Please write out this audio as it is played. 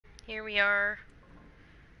here we are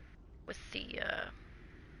with the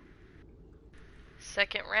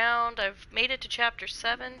second round. I've made it to chapter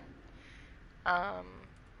 7, um,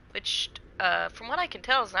 which, from what I can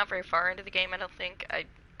tell, is not very far into the game. I don't think. I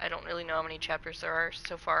don't really know how many chapters there are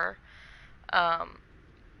so far. But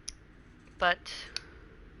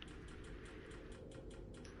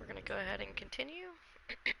we're gonna go ahead and continue.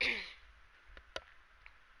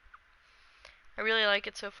 I really like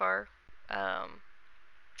it so far.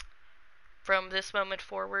 From this moment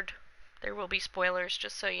forward, there will be spoilers,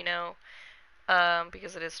 just so you know,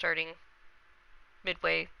 because it is starting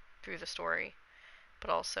midway through the story. But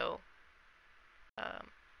also,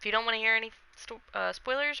 if you don't want to hear any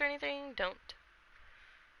spoilers or anything, don't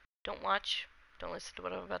watch. Don't listen to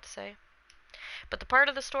what I'm about to say. But the part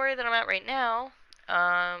of the story that I'm at right now,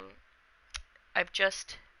 I've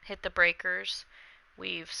just hit the breakers.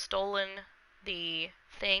 We've stolen the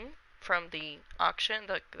thing from the auction,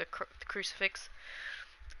 the crucifix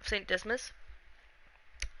of St. Dismas.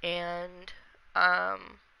 And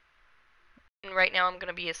right now I'm going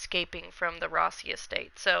to be escaping from the Rossi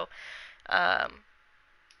estate. So um,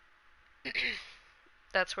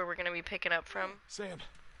 that's where we're going to be picking up from. Sam,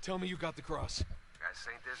 tell me you got the cross. Got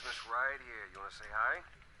St. Dismas right here. You want to say hi?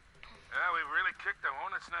 Yeah, we really kicked the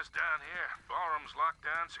hornet's nest down here. Ballroom's locked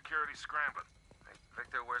down, security scrambling. Hey,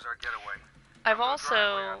 Victor, where's our getaway? I've Come to the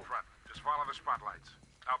driveway also out front. Just follow the spotlights.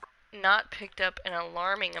 not picked up an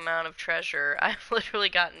alarming amount of treasure. I've literally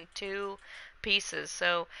gotten 2 pieces.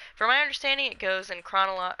 So, from my understanding, it goes in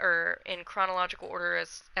chronological order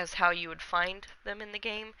as how you would find them in the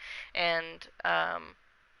game, and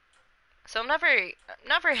so I'm not very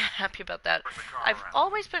happy about that. I've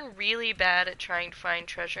always been really bad at trying to find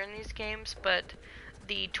treasure in these games, but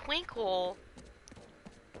the twinkle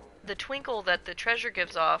that the treasure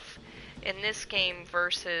gives off in this game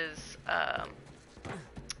versus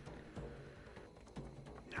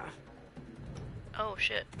oh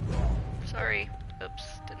shit. Sorry. Oops,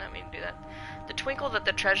 did not mean to do that. The twinkle that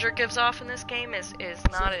the treasure gives off in this game is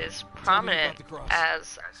not as prominent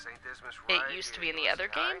as it used to be in the other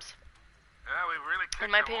games. Yeah, we really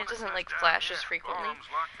In my opinion, it doesn't like flash as frequently.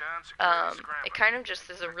 It kind of just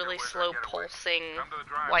is a really slow pulsing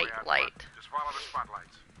white light. Just follow the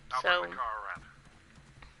spotlights. So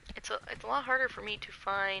it's a lot harder for me to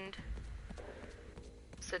find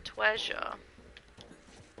the treasure.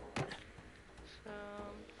 So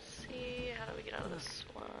let's see, how do we get out of this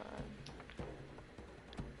one?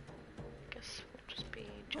 Guess we'll just be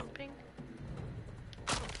jumping.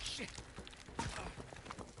 Oh shit.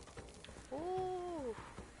 Ooh.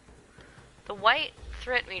 The white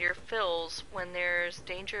threat meter fills when there's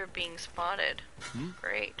danger of being spotted.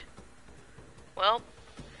 Great. Well,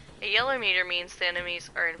 a yellow meter means the enemies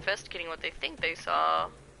are investigating what they think they saw.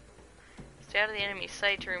 Stay out of the enemy's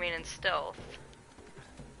sight to remain in stealth.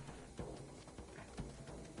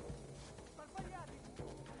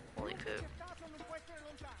 Holy poop.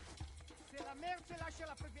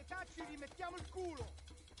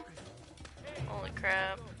 Holy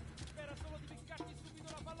crap.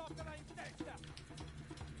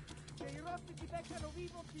 Se i rotti ti beccano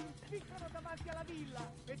vivo, ti impiccano davanti alla villa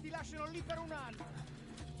e ti lasciano lì per un anno.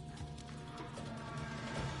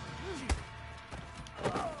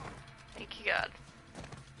 Thank you, God.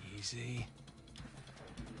 Easy.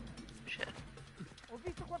 Shit. Ho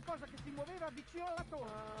visto qualcosa che si muoveva vicino alla torre.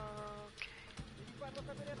 Okay. Devi farlo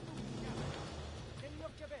sapere a tutti, tieni gli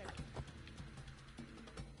occhi aperti.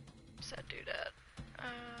 What's that dude at?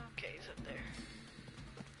 Okay, he's up there.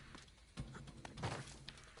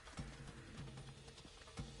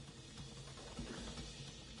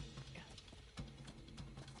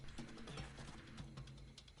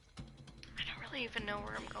 I don't really even know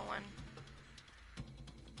where I'm going.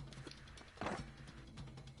 I'm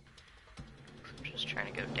just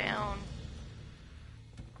trying to go down.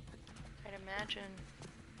 I'd imagine.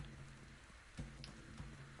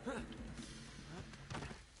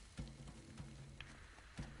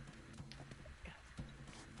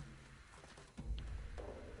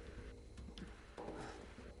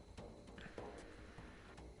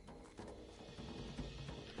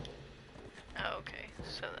 Oh, okay,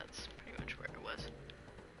 so that's pretty much where it was.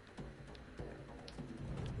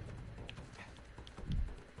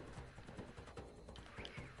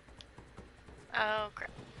 Oh,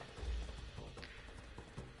 crap.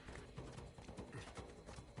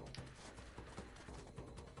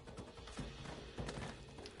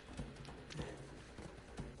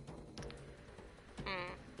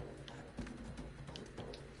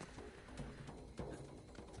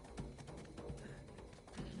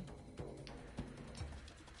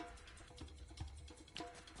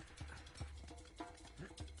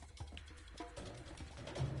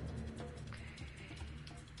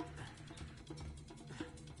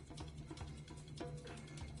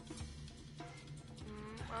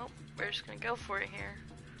 we're just gonna go for it here.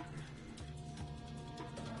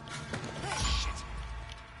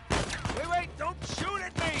 Wait, don't shoot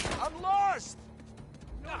at me! I'm lost!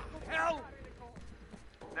 Ah, hell!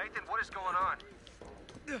 Nathan, what is going on?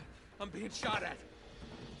 I'm being shot at.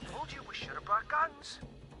 Told you we should have brought guns.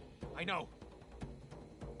 I know.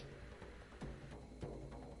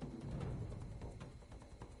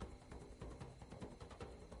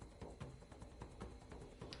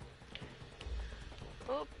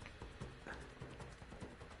 Oop.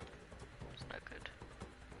 It's not good.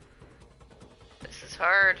 This is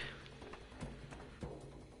hard.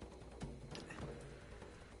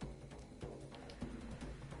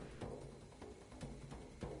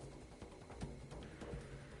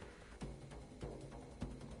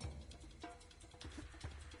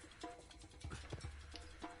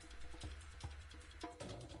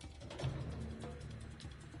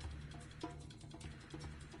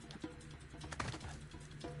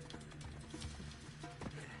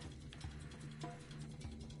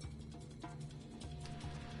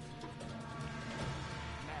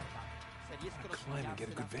 Climb and get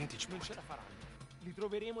a good vantage non point. ce la faranno. Li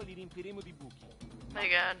troveremo e li riempiremo di buchi. My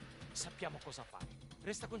God. Sappiamo cosa fare.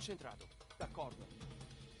 Resta concentrato. D'accordo.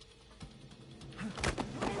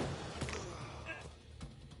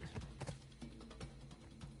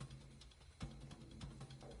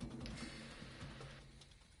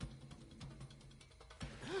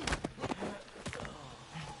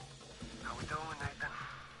 How we doing, Nathan?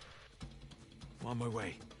 I'm on my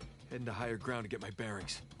way. Heading to higher ground to get my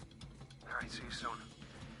bearings. All right, see you soon.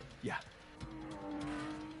 Yeah.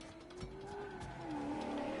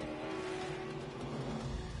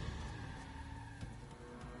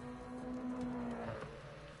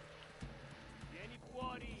 Vieni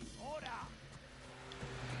fuori, ora!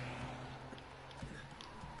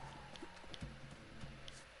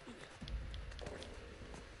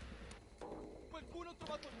 Qualcuno ha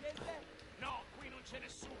trovato niente? No, qui non c'è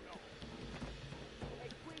nessuno! È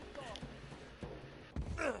il quinto!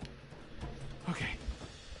 Okay.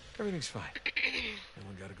 Everything's fine.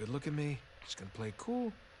 Everyone got a good look at me. Just gonna play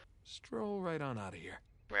cool. Stroll right on out of here.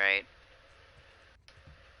 Right.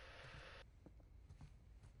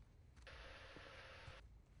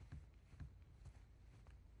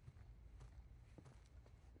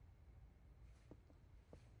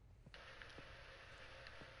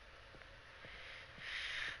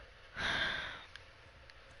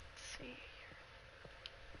 Let's see.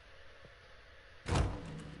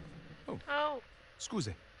 Oh. Oh.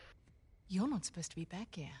 Scusi. You're not supposed to be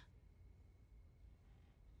back here.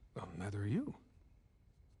 Well, neither are you.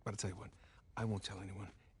 But I'll tell you what. I won't tell anyone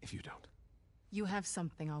if you don't. You have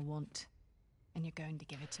something I want, and you're going to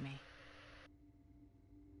give it to me.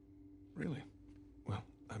 Really? Well,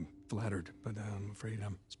 I'm flattered, but I'm afraid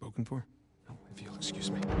I'm spoken for. Oh, if you'll excuse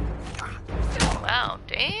me. Wow.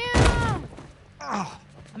 Damn.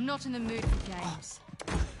 I'm not in the mood for games.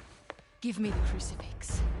 Give me the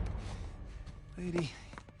crucifix. Lady,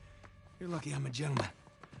 you're lucky I'm a gentleman.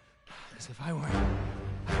 Because if I were...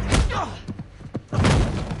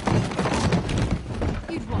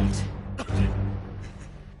 You'd what?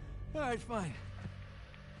 All right, fine.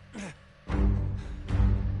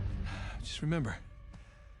 Just remember,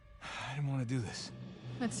 I didn't want to do this.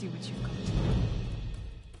 Let's see what you've got.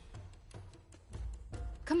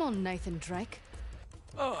 Come on, Nathan Drake.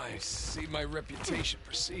 Oh, I see my reputation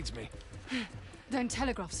precedes me. Don't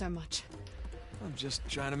telegraph so much. I'm just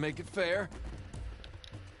trying to make it fair.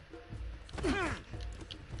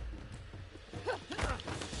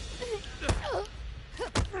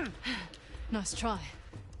 Nice try.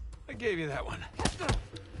 I gave you that one.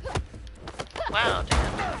 Wow.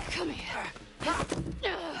 Damn. Come here.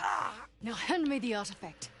 Now hand me the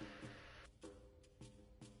artifact.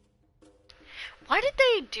 Why did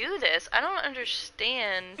they do this? I don't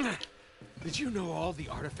understand. Did you know all the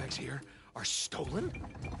artifacts here are stolen?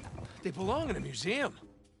 They belong in a museum.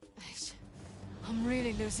 Mate, I'm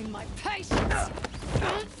really losing my patience.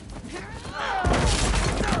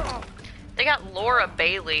 They got Laura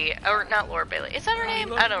Bailey, or not Laura Bailey. Is that her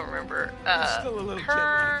name? I don't remember. Still a little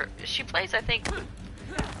Her, she plays, I think,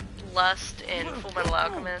 Lust in Full Metal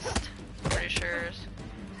Alchemist. Pretty sure is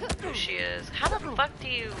who she is. How the fuck do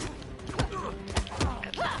you?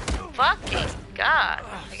 Fucking God!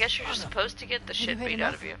 I guess you're just supposed to get the shit had beat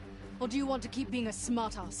out of you. Or do you want to keep being a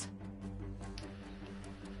smartass?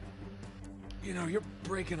 You know, you're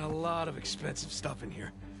breaking a lot of expensive stuff in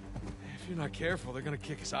here. If you're not careful, they're gonna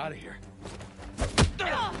kick us out of here.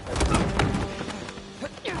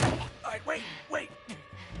 Alright, wait!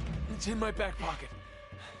 It's in my back pocket.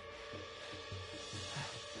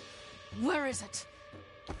 Where is it?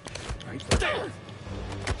 Right there.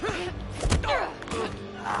 Alright,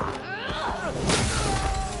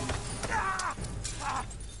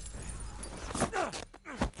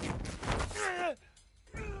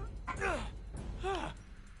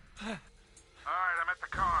 I'm at the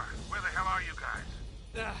car. Where the hell are you guys?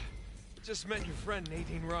 Just met your friend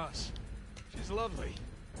Nadine Ross. She's lovely.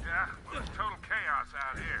 Yeah? Well, it's total chaos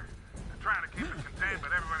out here. They're trying to keep it contained,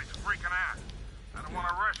 but everybody's freaking out. I don't want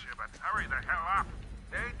to rush you, but hurry the hell up.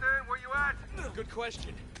 Nathan, where you at? Good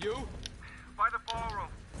question. You? By the ballroom.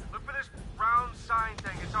 Look for this round sign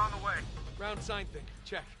thing. It's on the way. Round sign thing.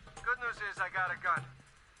 Check. Good news is I got a gun.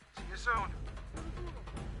 See you soon.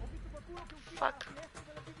 Fuck.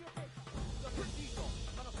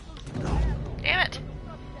 Damn it.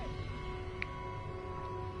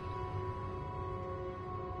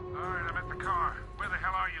 Alright, I'm at the car. Where the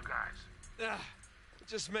hell are you guys?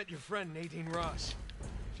 Just met your friend Nadine Ross.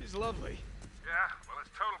 She's lovely. Yeah? Well,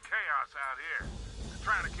 it's total chaos out here. They're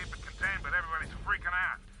trying to keep it contained, but everybody's freaking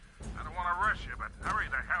out. I don't want to rush you, but hurry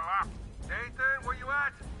the hell up. Nathan, where you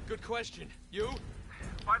at? Good question. You?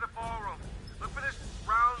 By the ballroom. Look for this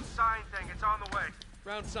round sign thing. It's on the way.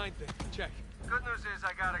 Round sign thing. Check. Good news is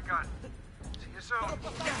I got a gun. See you soon.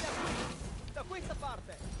 Da questa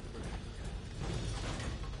parte.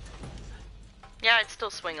 Yeah, I'd still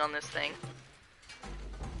swing on this thing.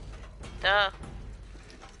 Duh.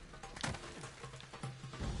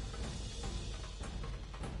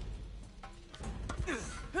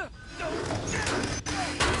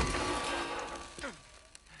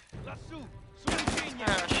 Lassù, sull'ingegno.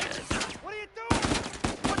 Oh shit. What are you doing?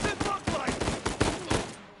 What's it look like?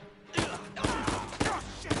 Oh,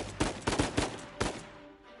 shit.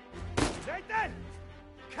 Nathan!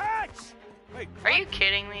 Catch! Wait. Are you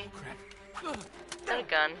kidding me? Crap. Is that a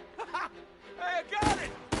gun? Hey, I got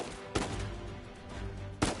it!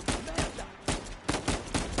 Merda!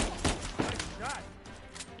 Nice shot.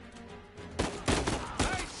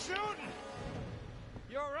 Nice shooting!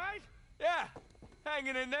 You alright? Yeah.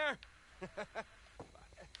 Hanging in there.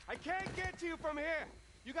 I can't get to you from here.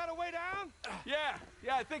 You got a way down? Yeah.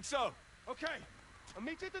 Yeah, I think so. Okay. I'll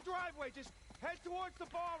meet you at the driveway. Just head towards the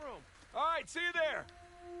ballroom. All right. See you there.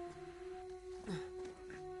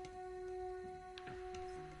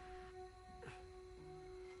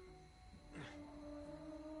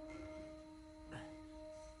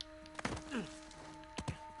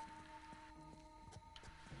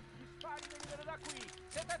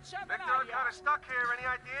 Victor, I'm kind of stuck here. Any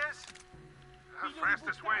ideas? The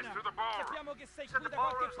fastest way is through the ballroom. Said the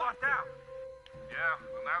ballroom's locked down. Yeah,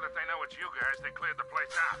 well, now that they know it's you guys, they cleared the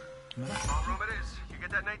place out. Ballroom it is. You get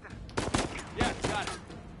that, Nathan? Yeah, got it.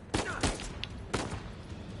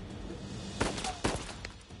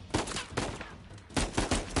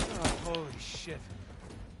 Oh, holy shit.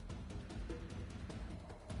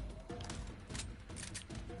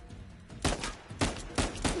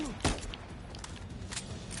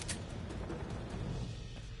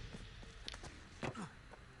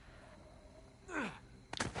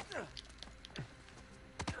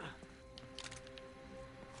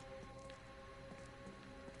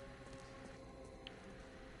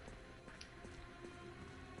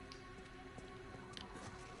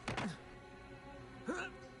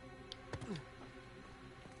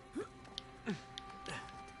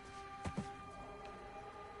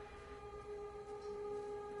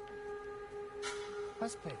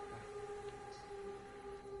 Aspetta.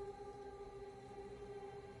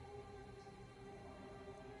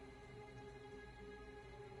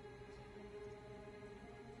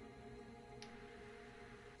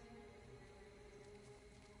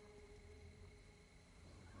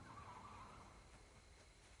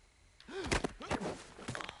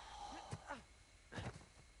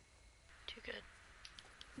 Too good.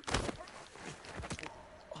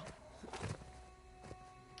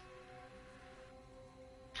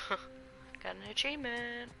 Got an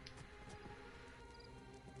achievement.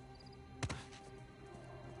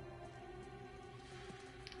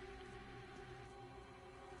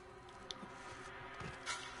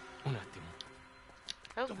 Un attimo.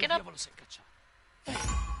 Oh, Dove get up. diavolo sei cacciato?